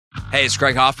Hey, it's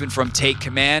Greg Hoffman from Take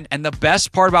Command, and the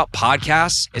best part about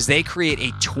podcasts is they create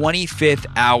a 25th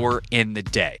hour in the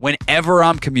day. Whenever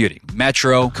I'm commuting,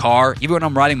 metro, car, even when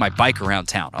I'm riding my bike around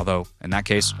town, although in that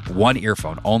case, one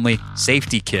earphone only,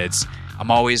 safety kids,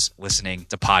 I'm always listening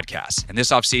to podcasts. And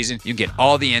this offseason, you can get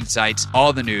all the insights,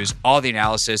 all the news, all the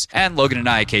analysis, and Logan and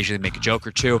I occasionally make a joke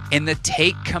or two in the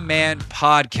Take Command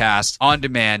podcast on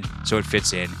demand so it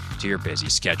fits in to your busy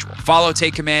schedule. Follow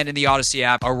Take Command in the Odyssey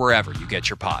app or wherever you get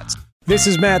your pods. This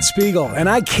is Matt Spiegel, and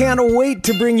I can't wait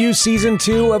to bring you Season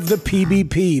 2 of the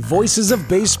PBP, Voices of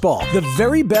Baseball. The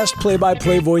very best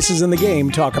play-by-play voices in the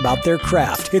game talk about their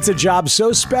craft. It's a job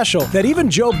so special that even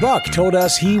Joe Buck told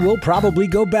us he will probably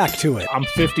go back to it. I'm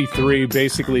 53,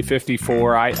 basically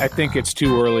 54. I think it's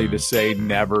too early to say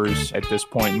nevers at this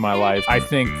point in my life. I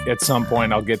think at some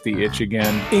point I'll get the itch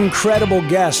again. Incredible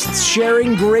guests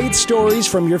sharing great stories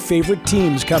from your favorite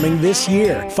teams coming this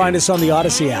year. Find us on the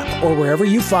Odyssey app or wherever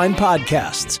you find podcasts.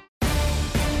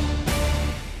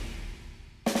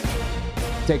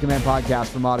 Take Command podcast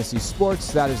from Odyssey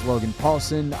Sports. That is Logan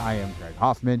Paulson. I am Greg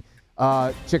Hoffman.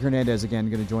 Chick Hernandez again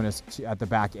going to join us at the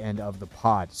back end of the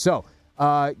pod. So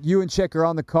you and Chick are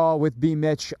on the call with B.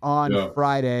 Mitch on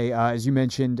Friday. As you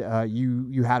mentioned,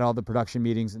 you had all the production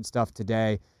meetings and stuff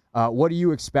today. What are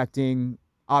you expecting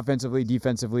offensively,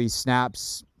 defensively,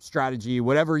 snaps, strategy,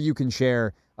 whatever you can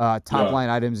share? Top line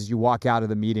items as you walk out of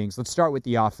the meetings. Let's start with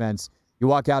the offense. You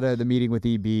walk out of the meeting with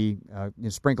EB,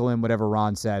 sprinkle in whatever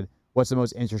Ron said. What's the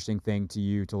most interesting thing to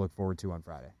you to look forward to on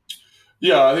Friday?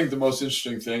 Yeah, I think the most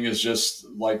interesting thing is just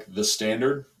like the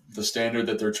standard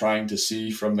that they're trying to see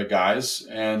from the guys.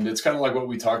 And it's kind of like what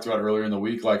we talked about earlier in the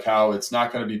week, like how it's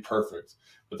not going to be perfect,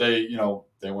 but they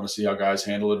want to see how guys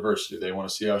handle adversity. They want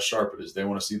to see how sharp it is. They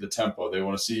want to see the tempo. They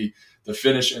want to see the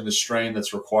finish and the strain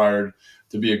that's required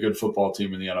to be a good football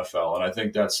team in the NFL. And I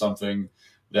think that's something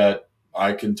that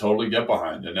I can totally get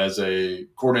behind. And as a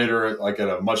coordinator, like at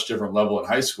a much different level in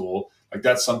high school, like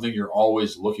that's something you're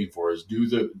always looking for is do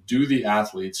the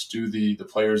athletes, do the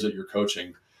players that you're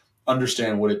coaching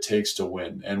understand what it takes to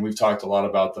win. And we've talked a lot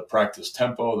about the practice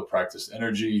tempo, the practice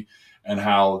energy, and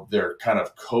how they're kind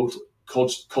of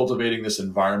cultivating this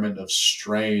environment of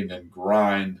strain and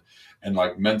grind and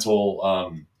like mental,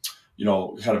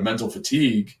 kind of mental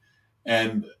fatigue.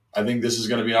 And I think this is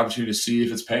going to be an opportunity to see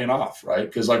if it's paying off, right?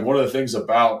 Because like one of the things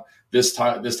about this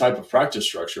type of practice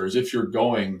structure is if you're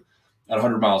going at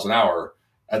 100 miles an hour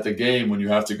at the game when you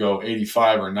have to go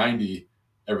 85 or 90,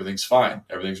 everything's fine.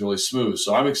 Everything's really smooth.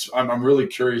 So I'm really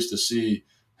curious to see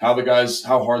how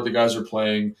hard the guys are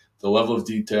playing, the level of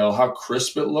detail, how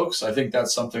crisp it looks. I think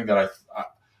that's something that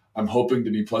I'm hoping to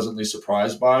be pleasantly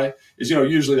surprised by. Is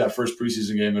usually that first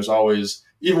preseason game, there's always,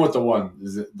 even with the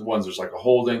ones, there's like a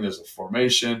holding, there's a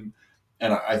formation.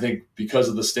 And I think because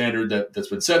of the standard that's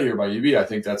been set here by UB, I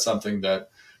think that's something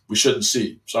that we shouldn't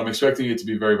see. So I'm expecting it to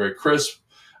be very, very crisp.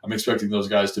 I'm expecting those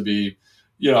guys to be,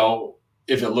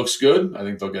 if it looks good, I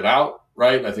think they'll get out,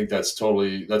 right? I think that's kind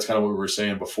of what we were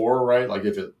saying before, right? Like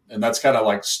and that's kind of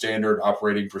like standard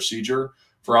operating procedure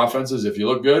for offenses. If you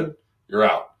look good, you're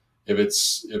out. If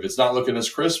it's not looking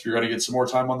as crisp, you're going to get some more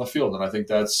time on the field. And I think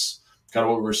that's kind of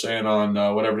what we were saying on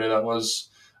whatever day that was,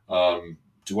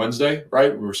 to Wednesday,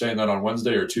 right? We were saying that on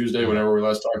Wednesday or Tuesday, whenever we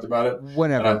last talked about it.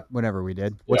 Whenever we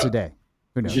did. What's a day?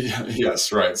 Who knows?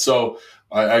 Yes, right. So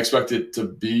I expect it to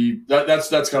be that's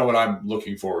kind of what I'm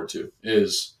looking forward to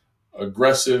is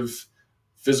aggressive,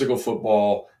 physical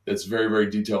football that's very, very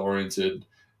detail oriented.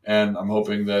 And I'm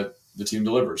hoping that the team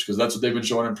delivers because that's what they've been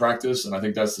showing in practice. And I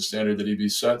think that's the standard that EB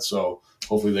set. So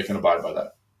hopefully they can abide by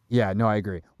that. Yeah, no, I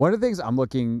agree. One of the things I'm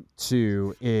looking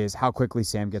to is how quickly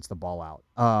Sam gets the ball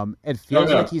out. It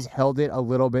feels like he's held it a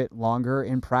little bit longer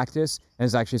in practice, and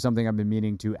it's actually something I've been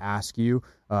meaning to ask you,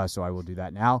 so I will do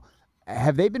that now.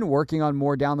 Have they been working on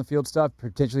more down the field stuff,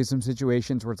 potentially some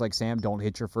situations where it's like, Sam, don't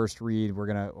hit your first read. We're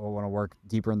going to want to work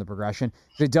deeper in the progression.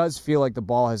 It does feel like the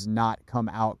ball has not come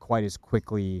out quite as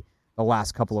quickly the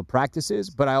last couple of practices,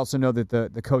 but I also know that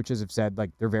the coaches have said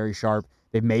like they're very sharp.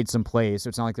 They've made some plays, so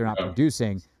it's not like they're not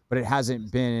producing. But it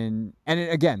hasn't been, and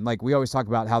again, like we always talk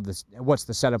about what's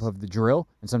the setup of the drill,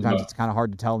 and sometimes it's kind of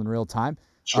hard to tell in real time.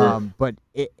 Sure. But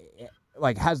it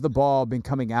has the ball been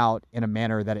coming out in a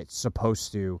manner that it's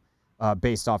supposed to,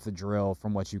 based off the drill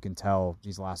from what you can tell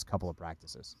these last couple of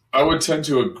practices? I would tend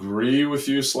to agree with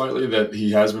you slightly that he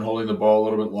has been holding the ball a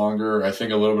little bit longer. I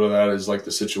think a little bit of that is like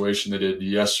the situation they did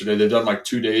yesterday. They've done like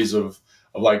 2 days of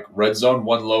like red zone,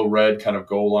 one low red kind of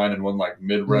goal line and one like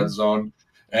mid red zone.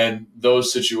 And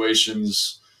those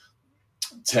situations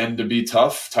tend to be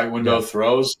tough, tight window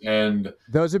throws. And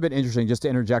those have been interesting. Just to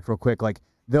interject real quick, like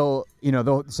they'll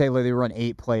say like they run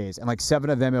 8 plays and like 7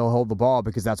 of them he'll hold the ball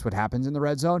because that's what happens in the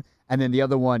red zone. And then the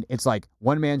other one, it's like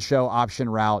one-man show, option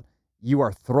route. You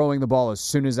are throwing the ball as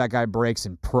soon as that guy breaks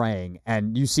and praying.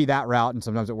 And you see that route, and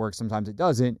sometimes it works, sometimes it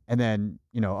doesn't. And then,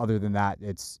 other than that,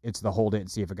 it's the hold it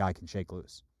and see if a guy can shake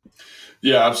loose.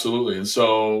 Yeah, absolutely. And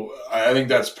so I think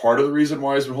that's part of the reason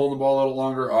why he's been holding the ball a little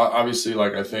longer. Obviously,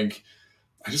 like I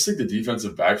just think the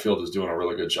defensive backfield is doing a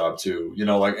really good job too.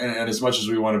 And as much as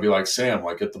we want to be like Sam,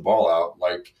 like get the ball out,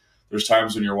 like there's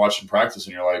times when you're watching practice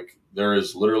and you're like, there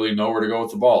is literally nowhere to go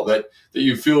with the ball that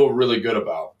you feel really good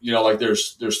about. Like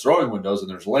there's throwing windows and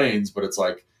there's lanes, but it's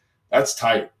like that's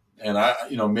tight. And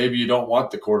maybe you don't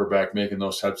want the quarterback making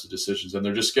those types of decisions, and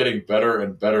they're just getting better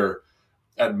and better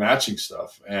at matching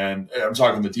stuff. And I'm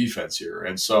talking the defense here.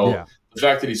 And so the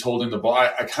fact that he's holding the ball,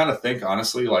 I kind of think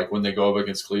honestly, like when they go up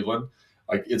against Cleveland,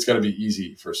 like it's going to be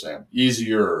easy for Sam,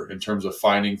 easier in terms of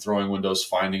finding throwing windows,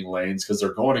 finding lanes, because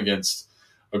they're going against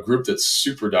a group that's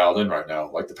super dialed in right now.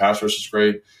 Like the pass rush is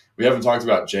great. We haven't talked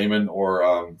about Jamin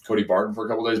or Cody Barton for a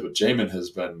couple of days, but Jamin has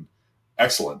been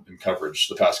excellent in coverage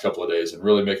the past couple of days and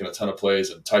really making a ton of plays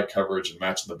and tight coverage and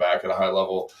matching the back at a high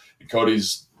level. And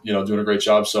Cody's, doing a great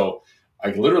job. So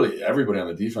literally everybody on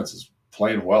the defense is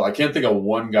playing well. I can't think of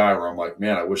one guy where I'm like,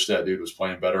 man, I wish that dude was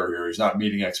playing better here. He's not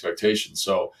meeting expectations.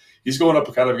 So he's going up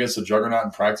kind of against the juggernaut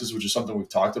in practice, which is something we've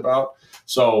talked about.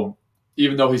 So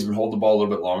even though he's been holding the ball a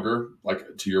little bit longer,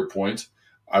 like to your point,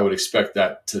 I would expect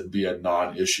that to be a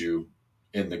non-issue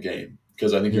in the game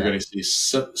because I think you're going to see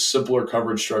simpler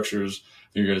coverage structures.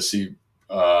 You're going to see,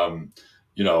 kind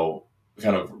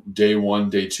of day 1,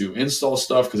 day 2 install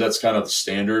stuff because that's kind of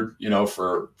standard,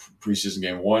 for preseason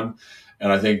game 1.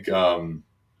 And I think, I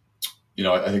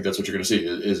think that's what you're going to see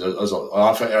is you're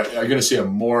going to see a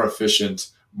more efficient,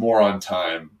 more on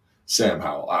time Sam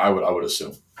Howell. I would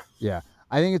assume. Yeah.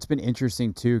 I think it's been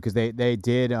interesting too because they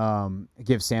did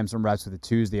give Sam some reps with the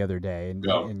 2s the other day,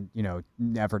 and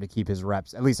in effort to keep his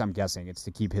reps. At least I'm guessing it's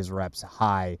to keep his reps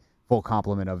high, full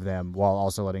complement of them, while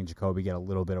also letting Jacoby get a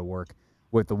little bit of work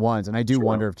with the 1s. And I do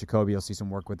wonder if Jacoby will see some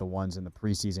work with the 1s in the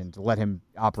preseason to let him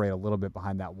operate a little bit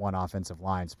behind that one offensive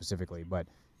line specifically. But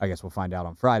I guess we'll find out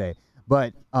on Friday.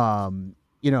 But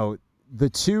the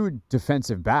 2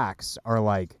 defensive backs are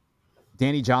like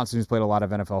Danny Johnson, who's played a lot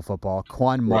of NFL football,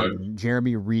 Quan Martin,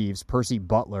 Jeremy Reeves, Percy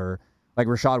Butler, like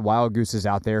Rashad Wildgoose is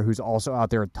out there, who's also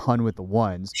out there a ton with the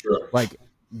 1s. Sure. Like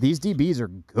these DBs are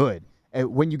good.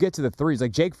 And when you get to the 3s,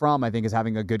 like Jake Fromm, I think is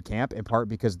having a good camp in part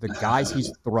because the guys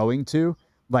he's throwing to,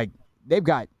 like they've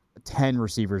got 10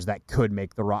 receivers that could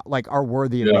make are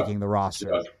worthy of making the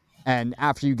roster. Yeah. And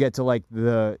after you get to like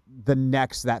the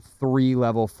next, that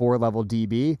 3-level, 4-level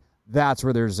DB, that's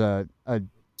where there's a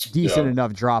decent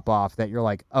enough drop off that you're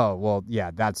like, oh, well,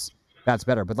 yeah, that's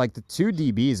better. But like the 2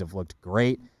 DBs have looked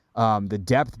great. The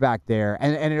depth back there.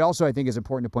 And it also, I think, is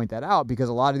important to point that out because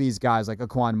a lot of these guys like a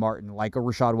Quan Martin, like a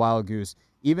Rashad Wildgoose,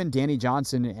 even Danny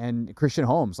Johnson and Christian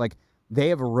Holmes, like they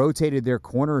have rotated their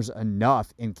corners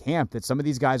enough in camp that some of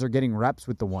these guys are getting reps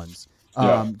with the 1s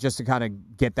just to kind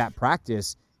of get that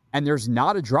practice. And there's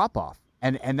not a drop off.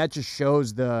 And that just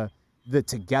shows the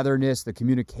togetherness, the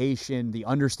communication, the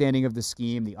understanding of the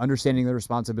scheme, the understanding of the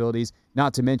responsibilities,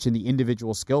 not to mention the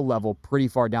individual skill level pretty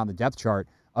far down the depth chart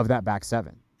of that back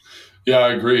 7. Yeah,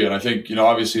 I agree. And I think,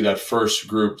 obviously that first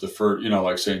group,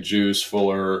 like St. Juice,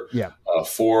 Fuller,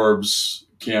 Forbes,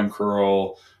 Cam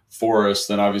Curl, Forrest,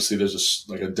 then obviously there's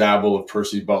a dabble of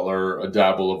Percy Butler, a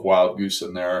dabble of Wildgoose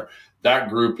in there. That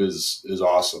group is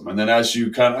awesome. And then as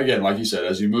you kind of, again, like you said,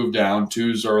 as you move down,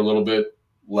 2s are a little bit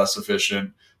less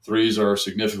efficient. 3s are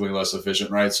significantly less efficient,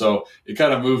 right? So it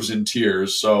kind of moves in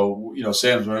tiers. So,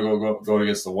 Sam's going to go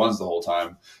against the 1s the whole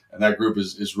time. And that group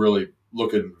is really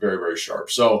looking very, very sharp.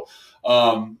 So,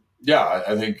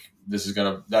 I think this is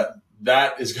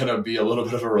that is going to be a little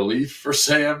bit of a relief for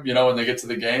Sam, when they get to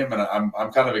the game. And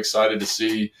I'm kind of excited to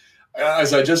see,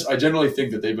 as I generally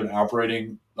think that they've been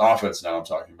operating the offense now I'm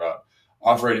talking about,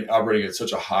 operating at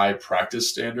such a high practice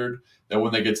standard that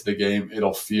when they get to the game,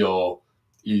 it'll feel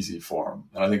easy for them.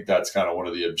 And I think that's kind of one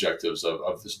of the objectives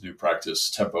of this new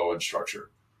practice tempo and structure.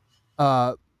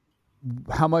 How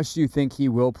much do you think he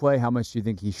will play? How much do you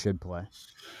think he should play?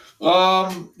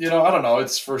 I don't know.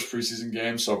 It's first preseason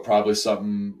game, so probably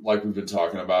something like we've been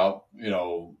talking about.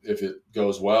 If it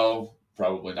goes well,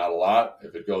 probably not a lot.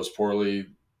 If it goes poorly,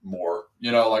 more. I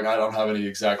don't have any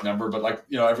exact number, but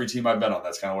every team I've been on,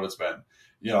 that's kind of what it's been.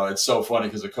 It's so funny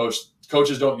because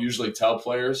coaches don't usually tell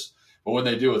players, but when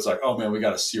they do, it's like, oh man, we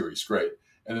got a series, great.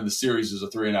 And then the series is a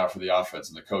 3 and out for the offense,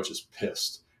 and the coach is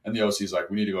pissed, and the OC is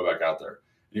like, we need to go back out there.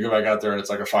 You go back out there and it's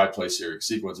like a 5-play series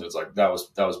sequence. And it's like, that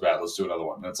was bad. Let's do another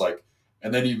one. And it's like,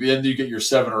 and then you get your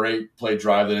 7 or 8 play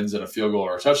drive that ends in a field goal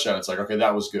or a touchdown. It's like, okay,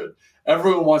 that was good.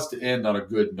 Everyone wants to end on a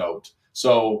good note.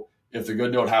 So if the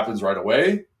good note happens right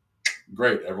away,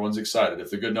 great. Everyone's excited.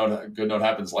 If the good note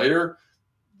happens later,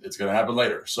 it's going to happen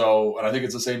later. So, and I think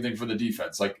it's the same thing for the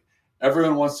defense. Like,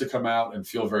 everyone wants to come out and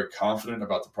feel very confident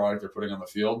about the product they're putting on the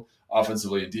field,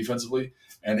 offensively and defensively.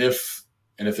 And if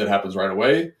that happens right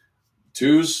away,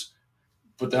 twos,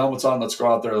 put the helmets on. Let's go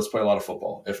out there. Let's play a lot of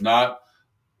football. If not,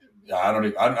 I don't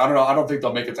know. I don't think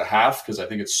they'll make it to half because I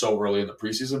think it's so early in the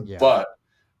preseason. Yeah. But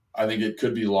I think it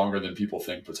could be longer than people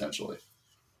think potentially.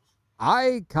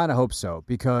 I kind of hope so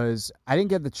because I didn't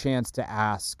get the chance to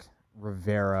ask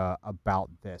Rivera about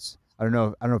this. I don't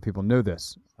know if people know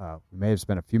this. We may have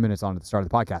spent a few minutes on at the start of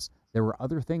the podcast. There were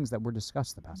other things that were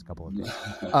discussed the past couple of days.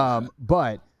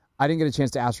 But I didn't get a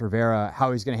chance to ask Rivera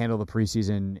how he's going to handle the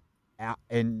preseason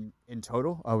in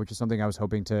total, which is something I was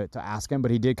hoping to ask him.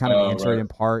 But he did kind of answer it in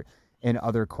part in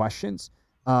other questions.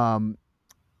 And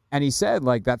he said,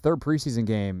 like, that third preseason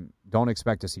game, don't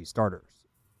expect to see starters.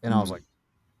 And I was like,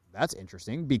 that's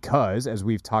interesting because, as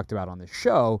we've talked about on the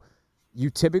show, you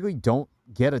typically don't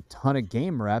get a ton of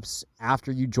game reps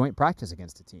after you joint practice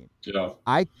against a team. Yeah.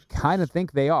 I kind of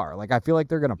think they are. Like, I feel like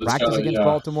they're going to practice against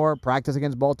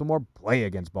Baltimore, play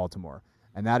against Baltimore.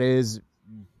 And that is,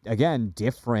 again,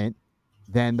 different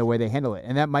than the way they handle it.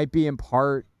 And that might be in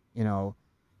part,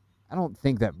 I don't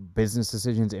think that business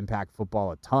decisions impact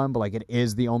football a ton, but like it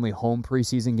is the only home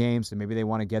preseason game. So maybe they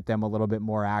want to get them a little bit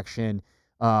more action.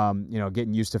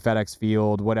 Getting used to FedEx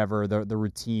Field, whatever the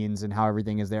routines and how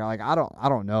everything is there. Like, I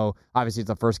don't know. Obviously, it's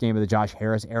the first game of the Josh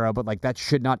Harris era, but like that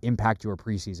should not impact your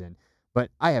preseason.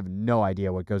 But I have no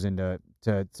idea what goes into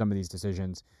some of these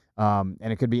decisions, and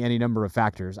it could be any number of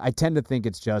factors. I tend to think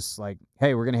it's just like,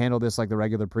 hey, we're going to handle this like the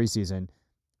regular preseason,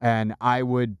 and I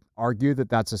would argue that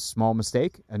that's a small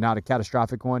mistake and not a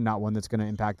catastrophic one, not one that's going to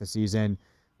impact the season,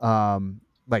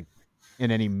 in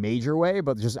any major way,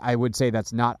 but just I would say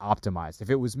that's not optimized.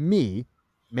 If it was me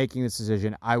making this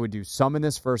decision, I would do some in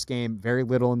this first game, very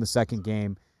little in the second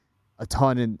game,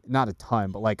 not a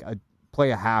ton, but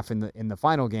play a half in the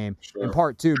final game. Sure. In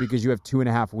part two, because you have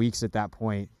 2.5 weeks at that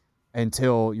point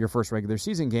until your first regular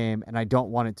season game, and I don't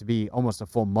want it to be almost a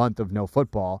full month of no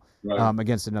football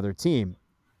against another team.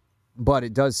 But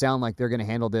it does sound like they're going to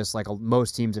handle this like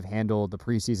most teams have handled the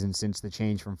preseason since the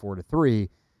change from 4 to 3,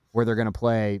 where they're going to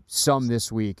play some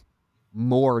this week,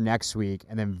 more next week,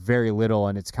 and then very little,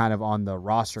 and it's kind of on the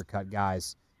roster cut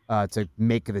guys to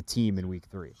make the team in week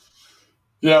 3.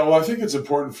 Yeah, well, I think it's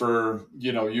important for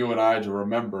you and I to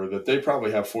remember that they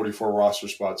probably have 44 roster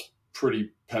spots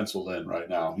pretty penciled in right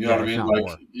now. You know what I mean?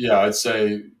 Like, yeah, I'd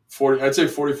say 40. I'd say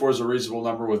 44 is a reasonable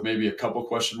number with maybe a couple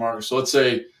question marks. So let's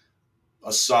say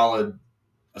a solid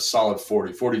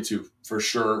 40, 42 for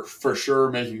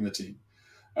sure making the team.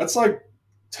 That's like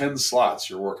 10 slots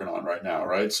you're working on right now,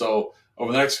 right? So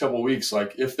over the next couple of weeks,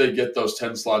 like if they get those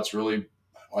 10 slots really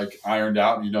like ironed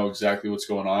out and you know exactly what's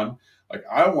going on, like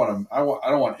I don't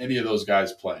want any of those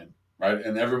guys playing, right?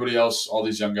 And everybody else, all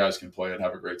these young guys can play and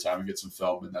have a great time and get some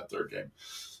film in that third game.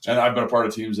 And I've been a part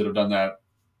of teams that have done that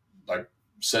like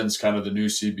since kind of the new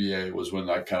CBA was when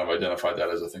I kind of identified that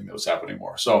as a thing that was happening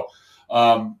more. So,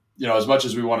 as much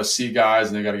as we want to see guys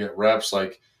and they got to get reps,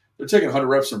 like they're taking 100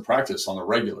 reps in practice on the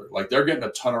regular. Like they're getting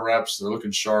a ton of reps. They're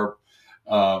looking sharp.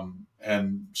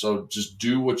 And so just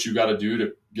do what you got to do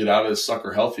to get out of this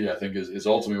sucker healthy, I think is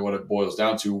ultimately what it boils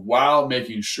down to, while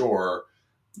making sure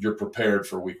you're prepared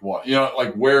for week 1.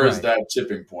 Where is that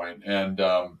tipping point? And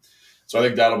so I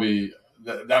think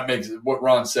that makes what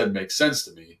Ron said makes sense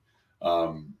to me.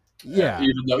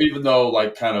 Even though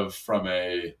like kind of from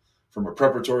a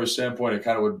preparatory standpoint, it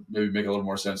kind of would maybe make a little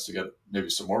more sense to get maybe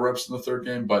some more reps in the third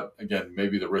game. But again,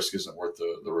 maybe the risk isn't worth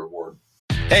the reward.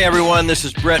 Hey everyone, this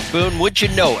is Brett Boone. Would you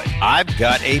know it? I've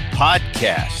got a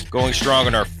podcast going strong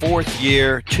in our 4th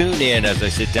year. Tune in as I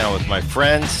sit down with my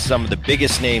friends, some of the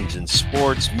biggest names in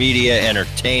sports, media,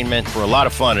 entertainment, for a lot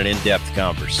of fun and in-depth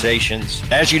conversations.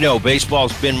 As you know,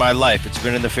 baseball's been my life. It's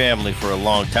been in the family for a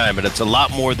long time, but it's a lot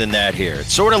more than that here.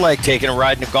 It's sort of like taking a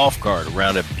ride in a golf cart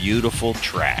around a beautiful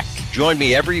track. Join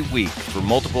me every week for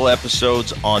multiple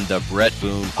episodes on the Brett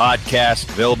Boone Podcast,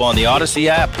 available on the Odyssey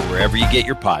app or wherever you get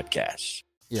your podcasts.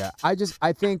 Yeah,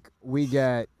 I think we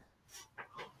get,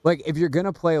 like, if you're going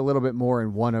to play a little bit more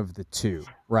in one of the two,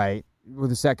 right, with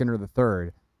the second or the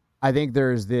third, I think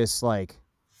there's this, like,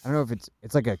 I don't know if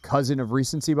it's like a cousin of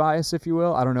recency bias, if you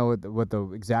will. I don't know what the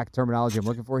exact terminology I'm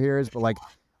looking for here is, but like,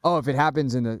 oh, if it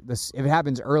happens if it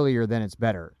happens earlier, then it's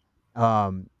better.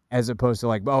 As opposed to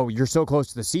like, oh, you're so close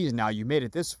to the season now, you made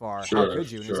it this far. How could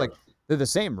you? And it's like, they're the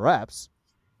same reps.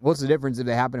 what's the difference if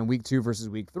they happen in week 2 versus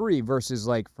week 3 versus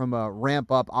like from a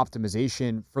ramp up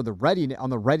optimization for the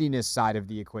readiness side of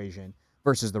the equation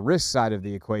versus the risk side of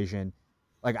the equation?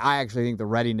 Like, I actually think the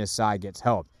readiness side gets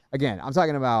helped. Again, I'm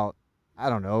talking about, I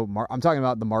don't know, I'm talking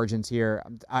about the margins here.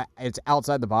 It's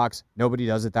outside the box. Nobody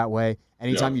does it that way.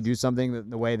 Anytime you do something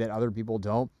the way that other people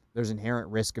don't, there's inherent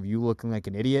risk of you looking like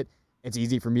an idiot. It's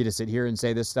easy for me to sit here and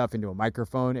say this stuff into a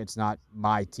microphone. It's not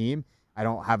my team. I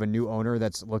don't have a new owner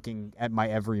that's looking at my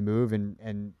every move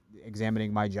and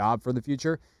examining my job for the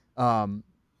future.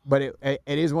 But it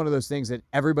is one of those things that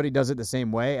everybody does it the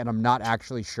same way, and I'm not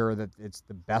actually sure that it's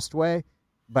the best way,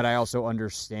 but I also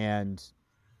understand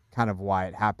kind of why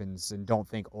it happens and don't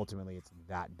think ultimately it's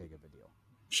that big of a deal.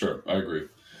 Sure, I agree.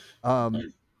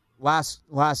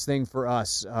 Last thing for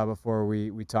us before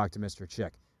we talk to Mr.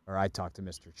 Chick, or I talk to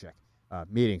Mr. Chick.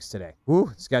 Meetings today.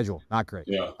 Schedule not great.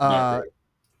 Yeah, not great.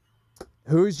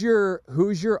 Who's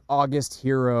your August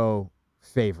hero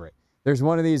favorite? There's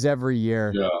one of these every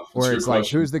year where it's like,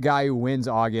 who's the guy who wins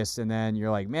August, and then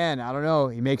you're like, man, I don't know,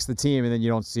 he makes the team, and then you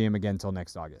don't see him again until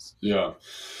next August. Yeah.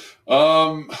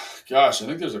 Gosh, I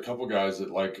think there's a couple guys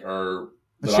that like are.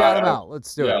 Shout them out.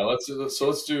 Let's do it. Yeah,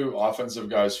 let's do offensive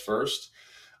guys first.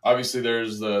 Obviously,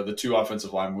 there's the two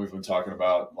offensive linemen we've been talking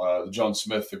about. Joan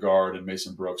Smith, the guard, and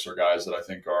Mason Brooks are guys that I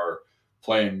think are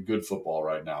playing good football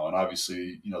right now. And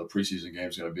obviously, the preseason game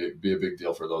is going to be a big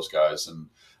deal for those guys. And,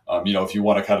 if you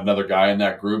want to cut another guy in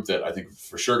that group that I think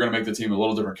for sure going to make the team a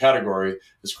little different category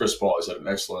is Chris Paul. He's had an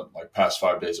excellent, past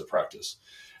 5 days of practice.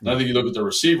 And I think you look at the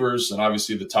receivers, and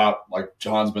obviously the top,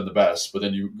 Jahan's been the best. But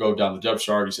then you go down the depth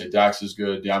chart, you say Dax is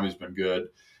good, Diami's been good.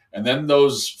 And then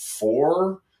those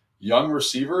 4 young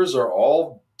receivers are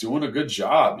all doing a good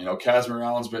job. Casimir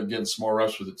Allen's been getting some more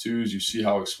reps with the 2s. You see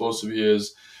how explosive he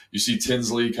is. You see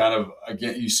Tinsley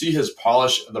you see his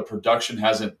polish. The production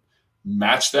hasn't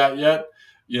matched that yet,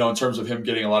 in terms of him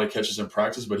getting a lot of catches in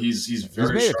practice, but he's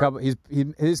very made sharp.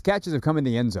 His catches have come in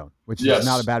the end zone, which is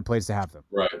not a bad place to have them.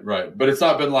 Right. But it's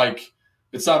not been like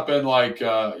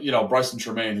Bryson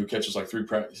Tremaine, who catches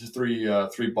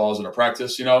three balls in a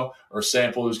practice, or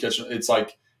Sample, who's catching.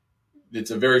 It's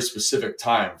a very specific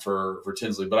time for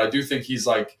Tinsley, but I do think he's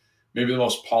maybe the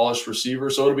most polished receiver.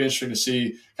 So it'll be interesting to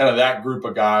see kind of that group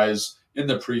of guys in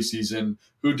the preseason,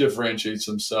 who differentiates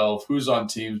himself, who's on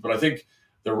teams. But I think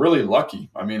they're really lucky.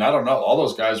 I mean, I don't know. All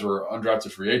those guys were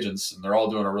undrafted free agents, and they're all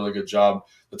doing a really good job.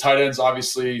 The tight ends,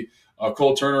 obviously,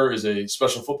 Cole Turner is a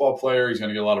special football player. He's going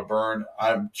to get a lot of burn.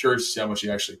 I'm curious to see how much he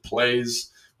actually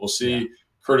plays. We'll see. Yeah.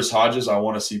 Curtis Hodges, I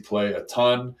want to see play a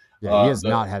ton. Yeah, he has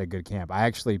not had a good camp.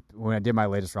 When I did my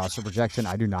latest roster projection,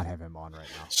 I do not have him on right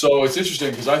now. So it's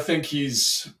interesting because I think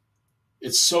it's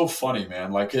so funny,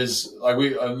 man. This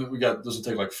will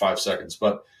take 5 seconds,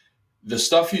 but the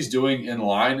stuff he's doing in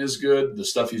line is good. The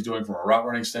stuff he's doing from a route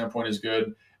running standpoint is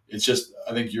good. It's just,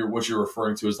 I think what you're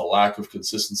referring to is the lack of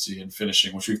consistency in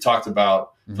finishing, which we've talked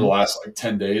about for the last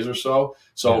 10 days or so.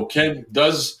 So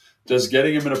does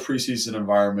getting him in a preseason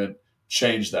environment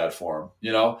change that for him,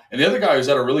 And the other guy who's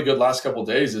had a really good last couple of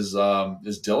days is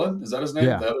Dylan. Is that his name?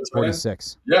 Yeah,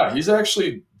 46. Yeah, he's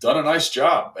actually done a nice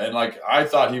job. And I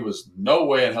thought he was no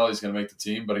way in hell he's going to make the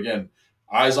team. But again,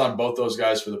 eyes on both those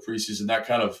guys for the preseason. That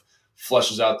kind of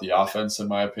fleshes out the offense, in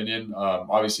my opinion.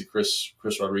 Obviously, Chris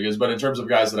Rodriguez. But in terms of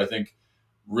guys that I think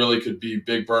really could be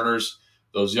big burners,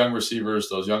 those young receivers,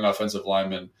 those young offensive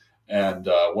linemen, and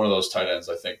one of those tight ends,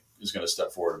 I think, is going to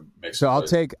step forward and make. So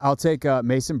I'll take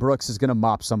Mason Brooks is going to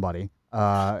mop somebody.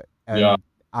 I'm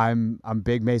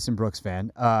big Mason Brooks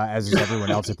fan, as is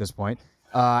everyone else at this point.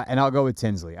 And I'll go with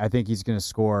Tinsley. I think he's going to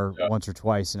score once or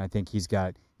twice, and I think he's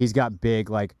got big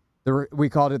we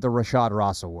called it the Rashad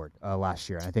Ross Award last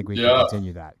year, and I think we can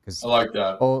continue that because I like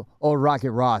that. Old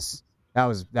Rocket Ross,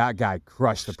 that guy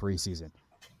crushed the preseason.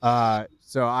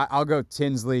 So I'll go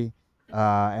Tinsley.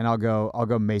 And I'll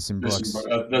go Mason Brooks.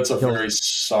 That's a very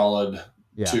solid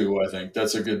 2. I think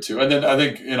that's a good 2. And then I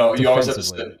think you always have to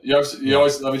say,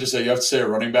 let me just say you have to say a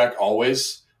running back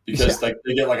always because they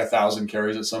get 1,000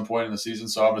 carries at some point in the season.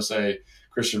 So I'm going to say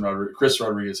Chris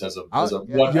Rodriguez has a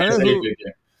big game.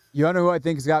 You know who I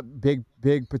think has got big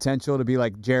potential to be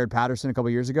like Jared Patterson a couple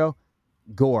years ago?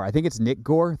 Gore. I think it's Nick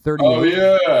Gore, 38. Oh,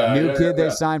 yeah. New kid they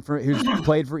signed who's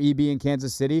played for EB in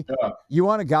Kansas City. Yeah. You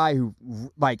want a guy who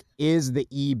is the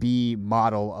EB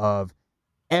model of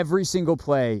every single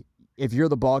play. If you're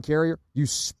the ball carrier, you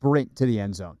sprint to the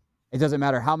end zone. It doesn't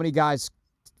matter how many guys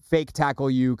fake tackle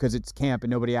you because it's camp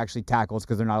and nobody actually tackles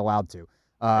because they're not allowed to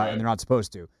and they're not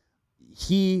supposed to.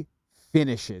 He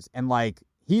finishes and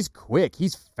he's quick.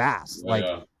 He's fast.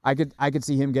 I could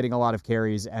see him getting a lot of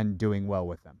carries and doing well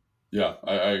with them. Yeah,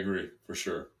 I agree for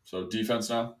sure. So defense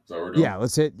now? Is that what we're doing? Yeah,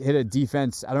 let's hit a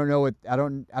defense. I don't know what I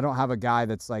don't have a guy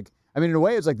that's like. I mean, in a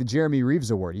way, it's like the Jeremy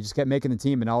Reeves Award. He just kept making the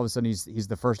team, and all of a sudden, he's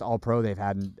the first All Pro they've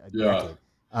had in a decade.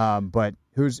 But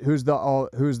who's the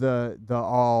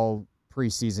all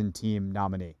preseason team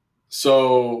nominee?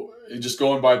 So just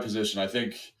going by position, I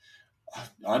think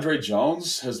Andre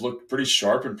Jones has looked pretty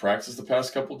sharp in practice the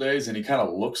past couple of days, and he kind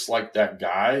of looks like that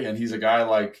guy. And he's a guy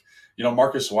like,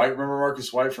 Marcus White. Remember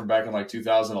Marcus White from back in like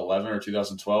 2011 or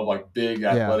 2012, like big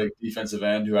athletic defensive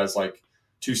end who has like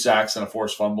 2 sacks and a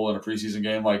forced fumble in a preseason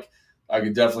game. Like I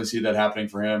could definitely see that happening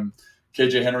for him.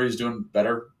 KJ Henry is doing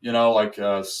better,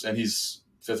 and he's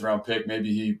 5th round pick.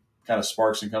 Maybe he kind of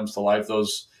sparks and comes to life.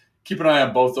 Keep an eye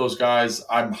on both those guys.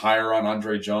 I'm higher on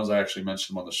Andre Jones. I actually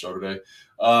mentioned him on the show today.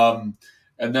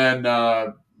 And then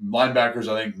linebackers,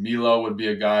 I think Milo would be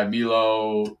a guy.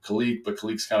 Milo, Kalik, but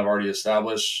Kalik's kind of already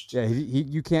established. Yeah,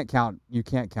 you can't count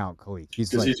Kalik. He's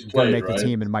going to make the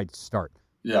team and might start.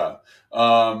 Yeah.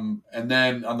 And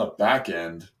then on the back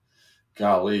end,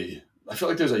 golly, I feel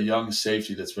like there's a young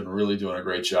safety that's been really doing a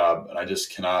great job, and I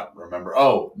just cannot remember.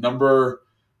 Oh, number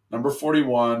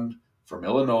 41 from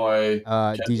Illinois.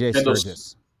 DJ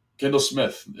Sturgis. Kendall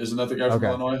Smith. Isn't that the guy from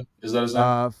Illinois? Is that his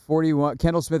name? 41.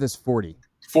 Kendall Smith is 40.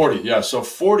 40, yeah. So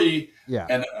 40, yeah.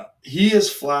 And he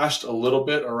has flashed a little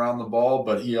bit around the ball,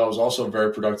 but he was also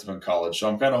very productive in college. So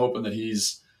I'm kind of hoping that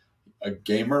he's a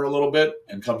gamer a little bit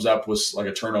and comes up with like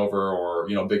a turnover or,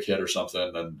 big hit or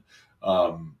something. And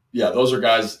those are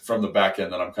guys from the back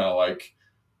end that I'm kind of like,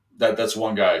 that's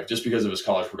one guy. Just because of his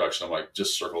college production, I'm like,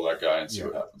 just circle that guy and see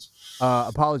what happens.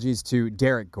 Apologies to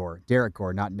Derek Gore,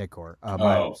 not Nick Gore.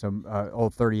 Some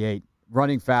old 38,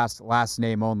 running fast, last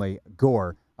name only,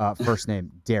 Gore, first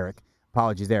name Derek.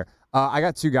 Apologies there. I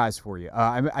got 2 guys for you.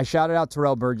 I shouted out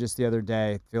Terrell Burgess the other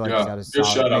day. I feel like he's got a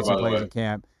solid, made some plays in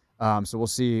camp. So we'll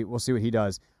see what he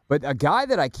does. But a guy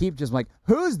that I keep just like,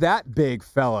 who's that big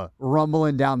fella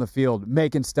rumbling down the field,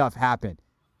 making stuff happen?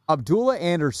 Abdullah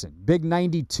Anderson, big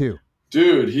 92.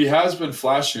 Dude, he has been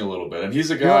flashing a little bit, and he's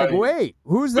a guy. You're like, wait,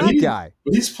 who's that guy?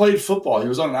 But he's played football. He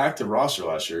was on an active roster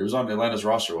last year. He was on Atlanta's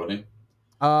roster, wasn't he?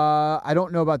 I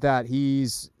don't know about that.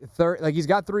 He's he's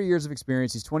got 3 years of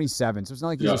experience. He's 27, so it's not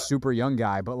like he's a super young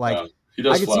guy. But like, I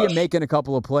could see him making a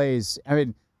couple of plays. I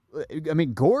mean,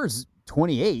 Gore's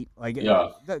 28. Like,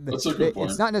 that's a good point.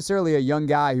 It's not necessarily a young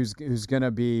guy who's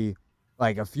gonna be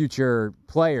like a future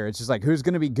player. It's just like who's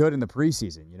going to be good in the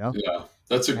preseason, Yeah,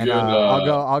 that's a good.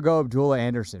 I'll go Abdullah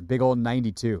Anderson, big old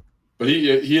 92. But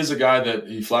he is a guy that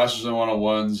he flashes in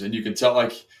one-on-ones, and you can tell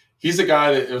like he's a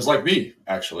guy that it was like me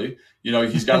actually.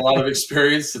 He's got a lot of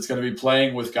experience that's going to be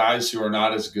playing with guys who are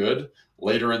not as good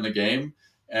later in the game,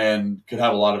 and could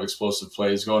have a lot of explosive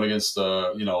plays going against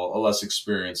a less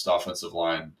experienced offensive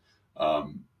line.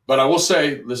 But I will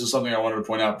say this is something I wanted to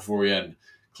point out before we end.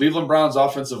 Cleveland Browns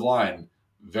offensive line,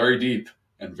 very deep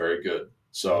and very good.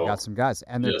 So they got some guys,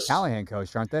 and they're Callahan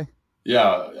coached, aren't they?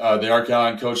 Yeah, they are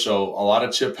Callahan coached. So a lot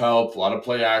of chip help, a lot of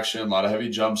play action, a lot of heavy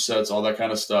jump sets, all that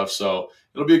kind of stuff. So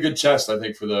it'll be a good test, I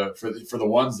think, for the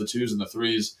 1s, the 2s, and the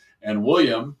 3s. And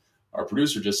William, our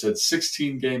producer, just said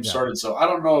 16 games started. So I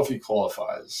don't know if he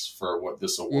qualifies for what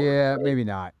this award. Yeah,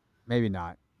 right? Maybe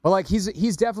not. But like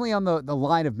he's definitely on the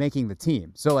line of making the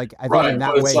team. So like I think in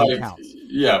that way he counts.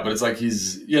 Yeah, but it's like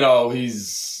he's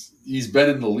been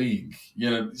in the league.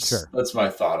 Sure. That's my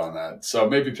thought on that. So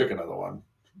maybe pick another one.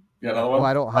 You got another one? Well,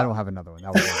 I don't have another one.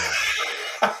 That was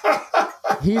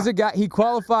he's a guy. He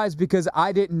qualifies because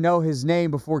I didn't know his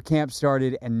name before camp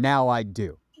started, and now I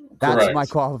do. That's correct. My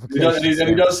qualification. He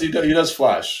does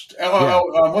flash.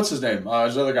 What's his name?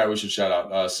 There's another guy we should shout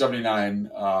out. 79.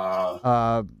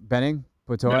 Benning.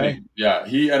 Batoye? Yeah,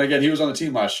 he was on the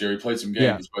team last year. He played some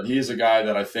games, but he is a guy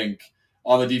that I think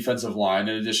on the defensive line,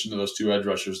 in addition to those 2 edge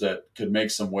rushers, that could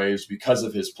make some waves because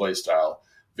of his play style.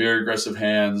 Very aggressive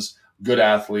hands, good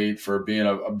athlete for being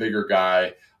a bigger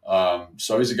guy.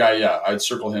 So he's a guy, I'd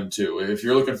circle him too. If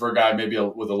you're looking for a guy maybe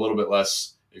with a little bit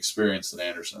less experience than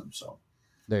Anderson. So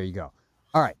there you go.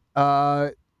 All right,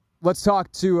 let's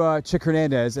talk to Chick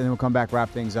Hernandez, and then we'll come back, wrap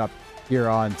things up here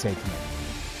on Take Command.